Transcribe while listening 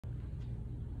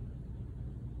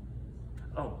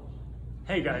Oh,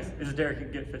 hey guys, it's Derek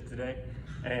at Get Fit today,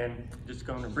 and just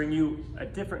going to bring you a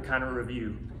different kind of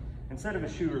review. Instead of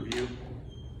a shoe review,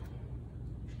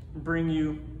 bring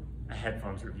you a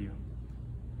headphones review.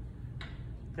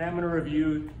 Today I'm going to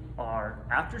review our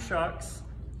AfterShokz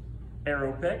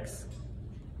AeroPex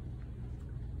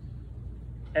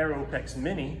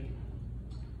Mini,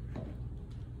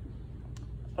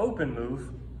 Open Move,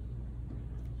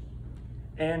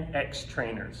 and X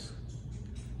trainers.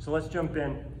 So let's jump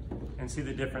in and see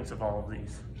the difference of all of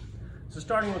these. So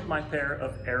starting with my pair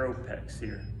of AeroPex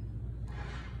here.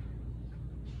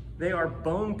 They are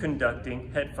bone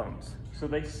conducting headphones. So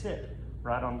they sit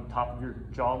right on the top of your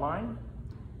jawline,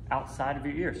 outside of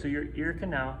your ear. So your ear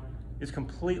canal is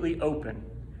completely open.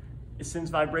 It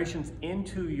sends vibrations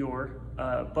into your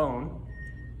bone,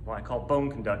 what I call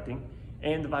bone conducting,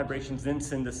 and the vibrations then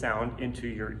send the sound into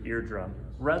your eardrum,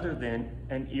 rather than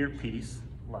an earpiece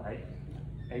like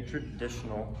a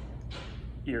traditional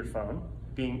earphone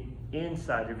being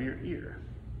inside of your ear.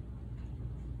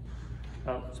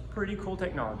 It's pretty cool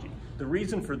technology. The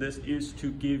reason for this is to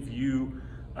give you,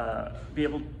 be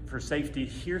able, for safety,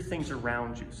 hear things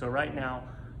around you. So right now,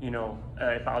 you know,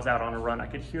 if I was out on a run, I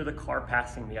could hear the car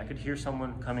passing me, I could hear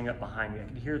someone coming up behind me, I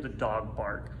could hear the dog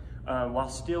bark, while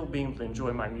still being able to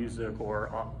enjoy my music or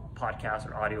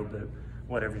podcast or audiobook,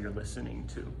 whatever you're listening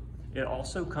to. It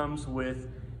also comes with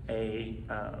a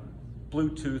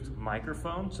Bluetooth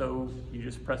microphone, so you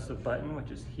just press the button,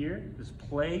 which is here, just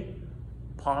play,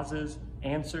 pauses,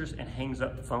 answers, and hangs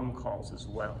up phone calls as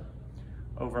well.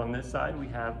 Over on this side, we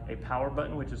have a power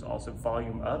button, which is also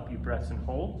volume up. You press and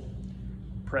hold,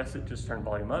 press it, just turn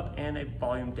volume up, and a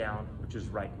volume down, which is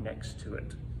right next to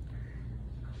it.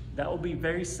 That will be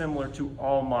very similar to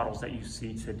all models that you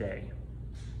see today.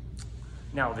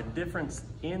 Now, the difference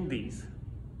in these,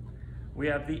 we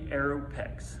have the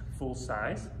AeroPex full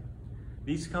size.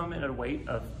 These come in at a weight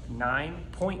of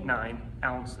 9.9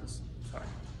 ounces. Sorry.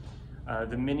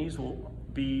 The minis will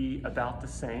be about the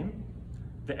same.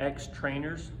 The X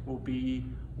trainers will be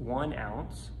 1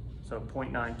 ounce, so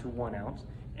 0.9 to 1 ounce.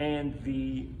 And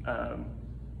the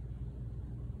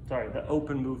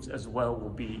open moves as well will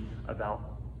be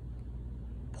about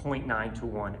 0.9 to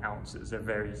 1 ounces. They're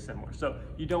very similar. So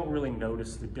you don't really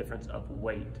notice the difference of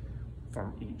weight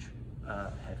from each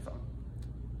headphone.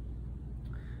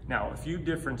 Now, a few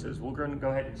differences. We're going to go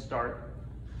ahead and start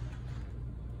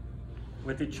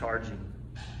with the charging.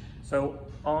 So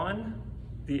on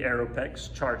the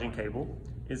AeroPex charging cable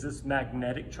is this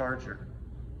magnetic charger.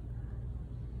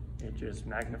 It just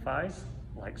magnifies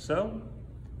like so.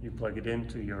 You plug it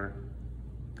into your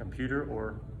computer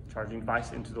or charging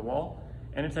device into the wall,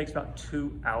 and it takes about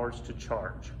 2 hours to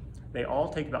charge. They all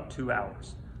take about 2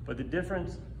 hours. But the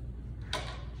difference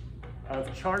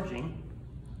of charging,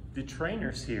 the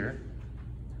trainers here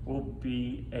will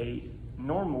be a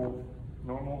normal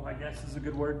I guess is a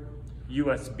good word,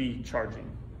 USB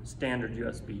charging, standard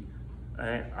USB.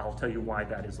 I'll tell you why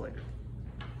that is later.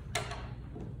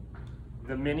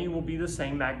 The Mini will be the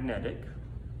same magnetic,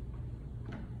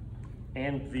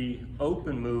 and the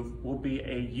Open Move will be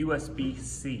a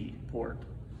USB-C port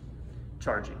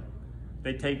charging.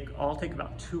 They all take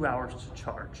about 2 hours to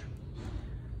charge.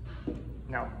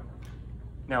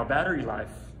 Now battery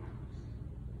life,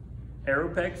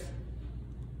 AeroPex,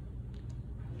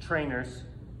 trainers,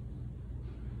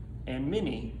 and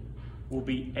Mini will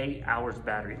be 8 hours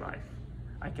battery life.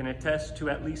 I can attest to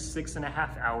at least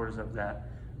 6.5 hours of that.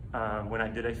 When I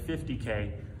did a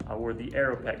 50K, I wore the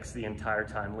AeroPex the entire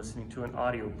time listening to an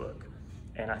audiobook.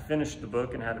 And I finished the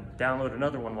book and had to download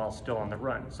another one while still on the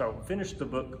run. So finished the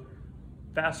book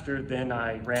faster than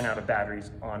I ran out of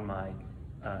batteries on my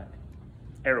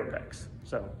AeroPex.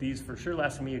 So these for sure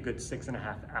lasted me a good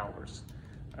 6.5 hours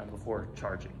before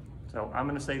charging. So I'm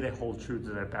gonna say they hold true to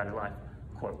their battery life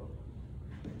quote.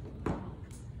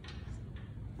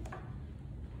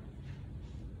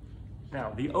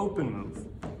 Now, the Open Move.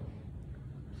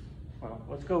 Well,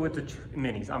 let's go with the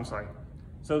Minis, I'm sorry.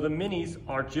 So the Minis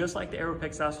are just like the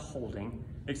AeroPex I was holding,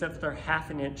 except that they're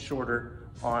 1/2 inch shorter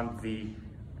on the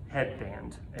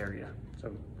headband area.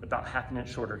 So about 1/2 inch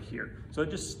shorter here. So it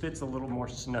just fits a little more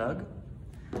snug.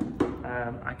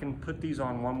 I can put these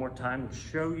on one more time and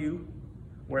show you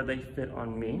where they fit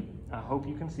on me. I hope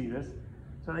you can see this.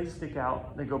 So they stick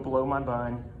out, they go below my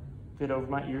bun, fit over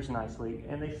my ears nicely,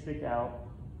 and they stick out,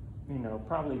 you know,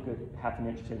 probably a good 1/2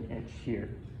 inch to 1 inch here.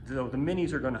 So the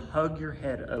Minis are gonna hug your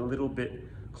head a little bit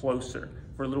closer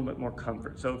for a little bit more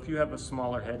comfort. So if you have a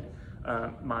smaller head,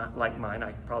 like mine,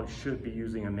 I probably should be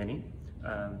using a Mini.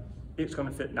 It's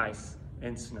gonna fit nice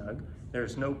and snug.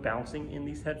 There's no bouncing in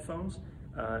these headphones,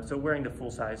 So wearing the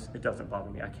full size, it doesn't bother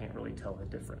me. I can't really tell the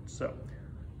difference. So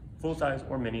full size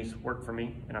or minis work for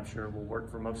me, and I'm sure will work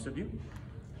for most of you.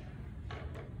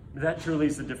 That truly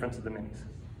is the difference of the minis.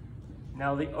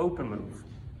 Now the open move.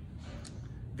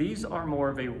 These are more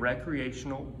of a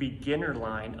recreational beginner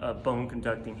line of bone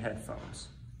conducting headphones.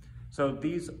 So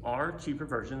these are cheaper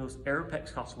versions. Those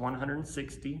AeroPex cost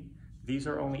 $160. These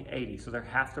are only $80, so they're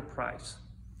half the price.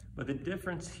 But the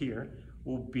difference here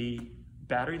will be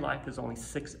battery life is only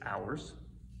 6 hours.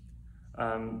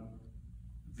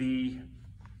 The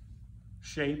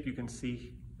shape, you can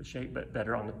see the shape but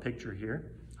better on the picture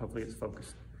here. Hopefully it's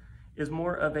focused. Is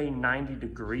more of a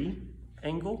 90-degree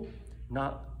angle,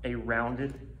 not a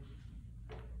rounded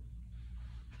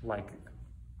like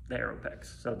the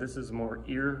AeroPex. So this is more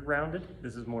ear rounded.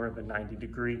 This is more of a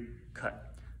 90-degree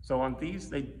cut. So on these,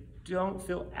 they don't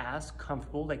feel as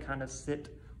comfortable. They kind of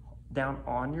sit down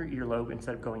on your earlobe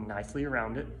instead of going nicely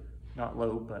around it. Not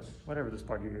lobe, but whatever this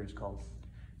part of your ear is called.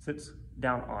 Sits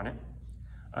down on it.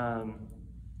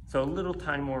 So a little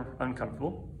tiny more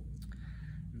uncomfortable.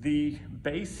 The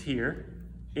base here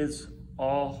is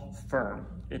all firm.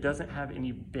 It doesn't have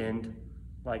any bend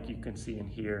like you can see in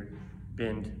here,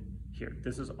 bend here.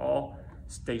 This is all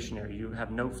stationary. You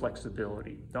have no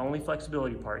flexibility. The only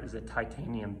flexibility part is a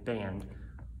titanium band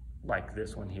like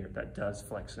this one here that does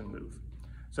flex and move.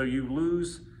 So you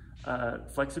lose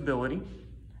flexibility.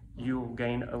 You'll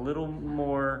gain a little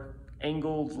more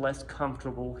angled, less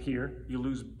comfortable here. You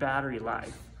lose battery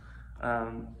life.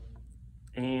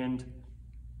 And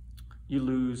you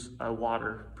lose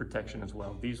water protection as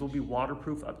well. These will be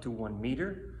waterproof up to 1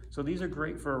 meter. So these are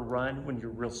great for a run when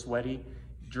you're real sweaty.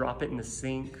 Drop it in the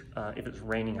sink if it's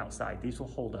raining outside. These will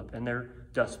hold up, and they're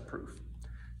dust proof.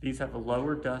 These have a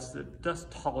lower dust, dust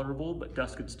tolerable, but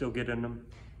dust could still get in them.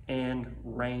 And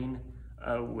rain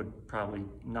would probably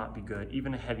not be good.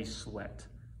 Even a heavy sweat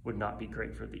would not be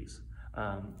great for these.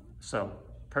 So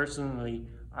personally,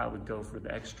 I would go for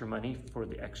the extra money for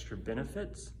the extra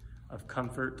benefits of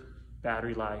comfort,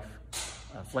 battery life,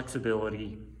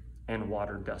 flexibility, and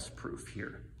water dust proof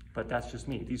here. But that's just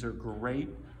me. These are great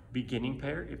beginning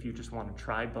pair if you just want to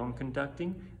try bone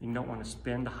conducting. You don't want to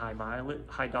spend the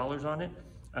high dollars on it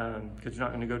because you're not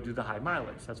going to go do the high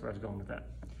mileage. That's where I was going with that.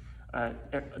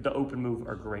 The open move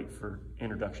are great for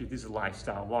introduction. These are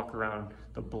lifestyle. Walk around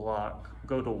the block,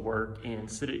 go to work, and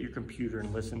sit at your computer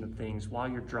and listen to things while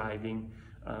you're driving.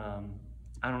 I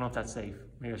don't know if that's safe.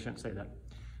 Maybe I shouldn't say that.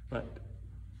 But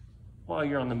while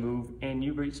you're on the move, and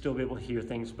you might still be able to hear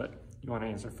things, but you want to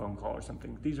answer a phone call or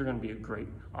something, these are going to be a great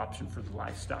option for the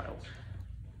lifestyle.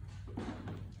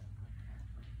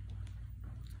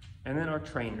 And then our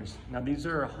trainers. Now these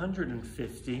are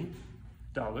 $150,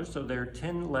 so they're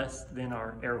 10 less than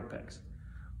our AeroPex.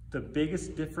 The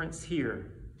biggest difference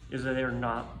here is that they're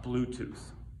not Bluetooth,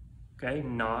 okay?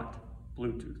 Not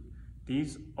Bluetooth.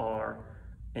 These are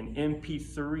an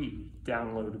MP3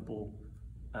 downloadable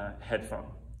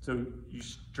headphone. So you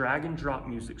drag and drop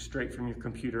music straight from your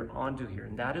computer onto here,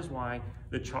 and that is why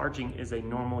the charging is a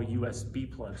normal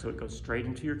USB plug. So it goes straight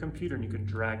into your computer and you can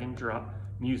drag and drop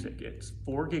music. It's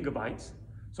 4 gigabytes,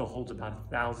 so it holds about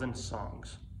 1,000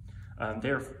 songs.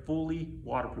 They're fully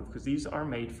waterproof because these are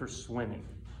made for swimming.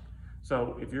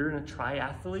 So if you're a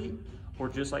triathlete or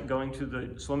just like going to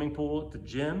the swimming pool at the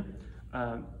gym,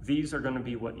 these are going to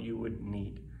be what you would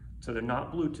need. So they're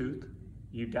not Bluetooth.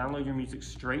 You download your music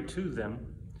straight to them.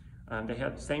 They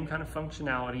have the same kind of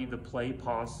functionality, the play,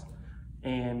 pause,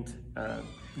 and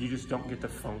you just don't get the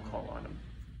phone call on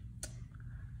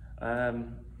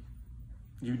them.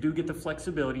 You do get the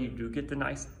flexibility, you do get the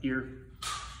nice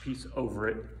earpiece over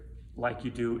it, like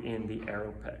you do in the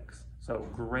AeroPex. So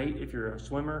great if you're a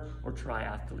swimmer or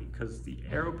triathlete, because the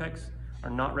AeroPex are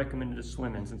not recommended to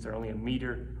swim in since they're only 1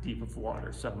 meter deep of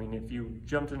water. So I mean, if you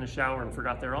jumped in the shower and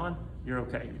forgot they're on, you're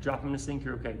okay. You drop them in the sink,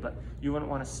 you're okay. But you wouldn't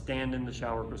want to stand in the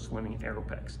shower for swimming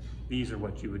AeroPex. These are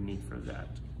what you would need for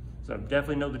that. So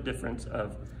definitely know the difference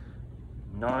of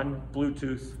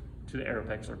non-Bluetooth to the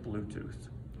AeroPex or Bluetooth,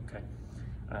 okay?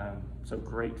 So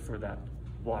great for that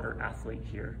water athlete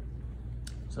here.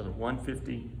 So the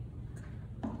 150,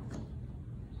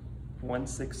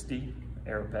 160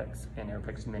 AeroPex and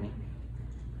AeroPex Mini,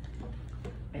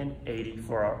 and 80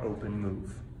 for our open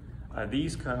move.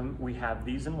 These come, we have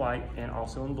these in white and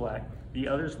also in black. The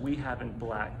others we have in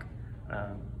black.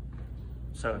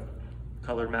 So if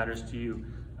color matters to you,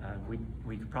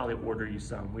 we could probably order you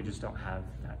some. We just don't have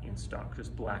that in stock,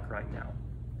 just black right now.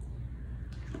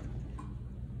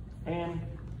 And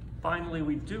finally,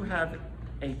 we do have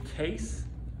a case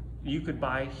you could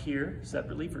buy here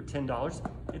separately for $10.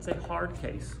 It's a hard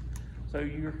case. So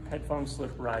your headphones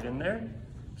slip right in there.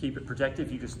 keep it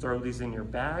protected. You just throw these in your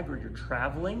bag or you're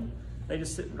traveling. They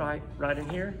just sit right in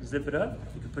here, zip it up.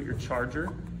 You can put your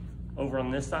charger over on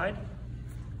this side.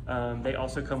 They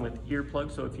also come with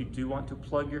earplugs, so if you do want to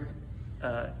plug your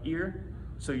ear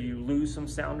so you lose some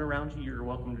sound around you, you're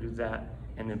welcome to do that,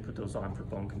 and then put those on for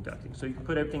bone conducting. So you can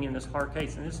put everything in this hard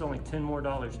case, and this is only $10 more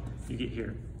you get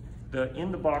here. The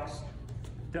in the box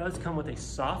does come with a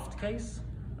soft case,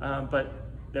 but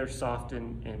they're soft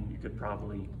and you could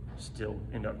probably still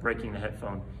end up breaking the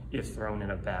headphone if thrown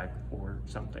in a bag or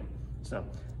something. So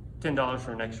 $10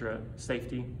 for an extra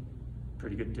safety,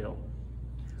 pretty good deal.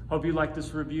 Hope you like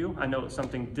this review. I know it's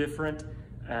something different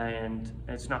and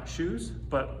it's not shoes,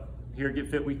 but here at Get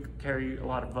Fit we carry a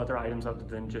lot of other items other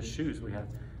than just shoes. We have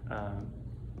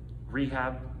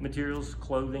rehab materials,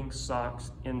 clothing,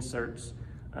 socks, inserts,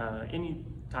 any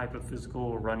type of physical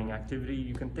or running activity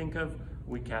you can think of,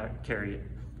 we carry it.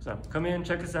 So come in,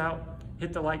 check us out,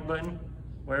 hit the like button,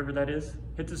 wherever that is,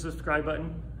 hit the subscribe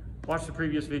button, watch the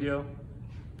previous video,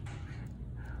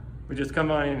 or just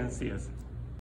come on in and see us.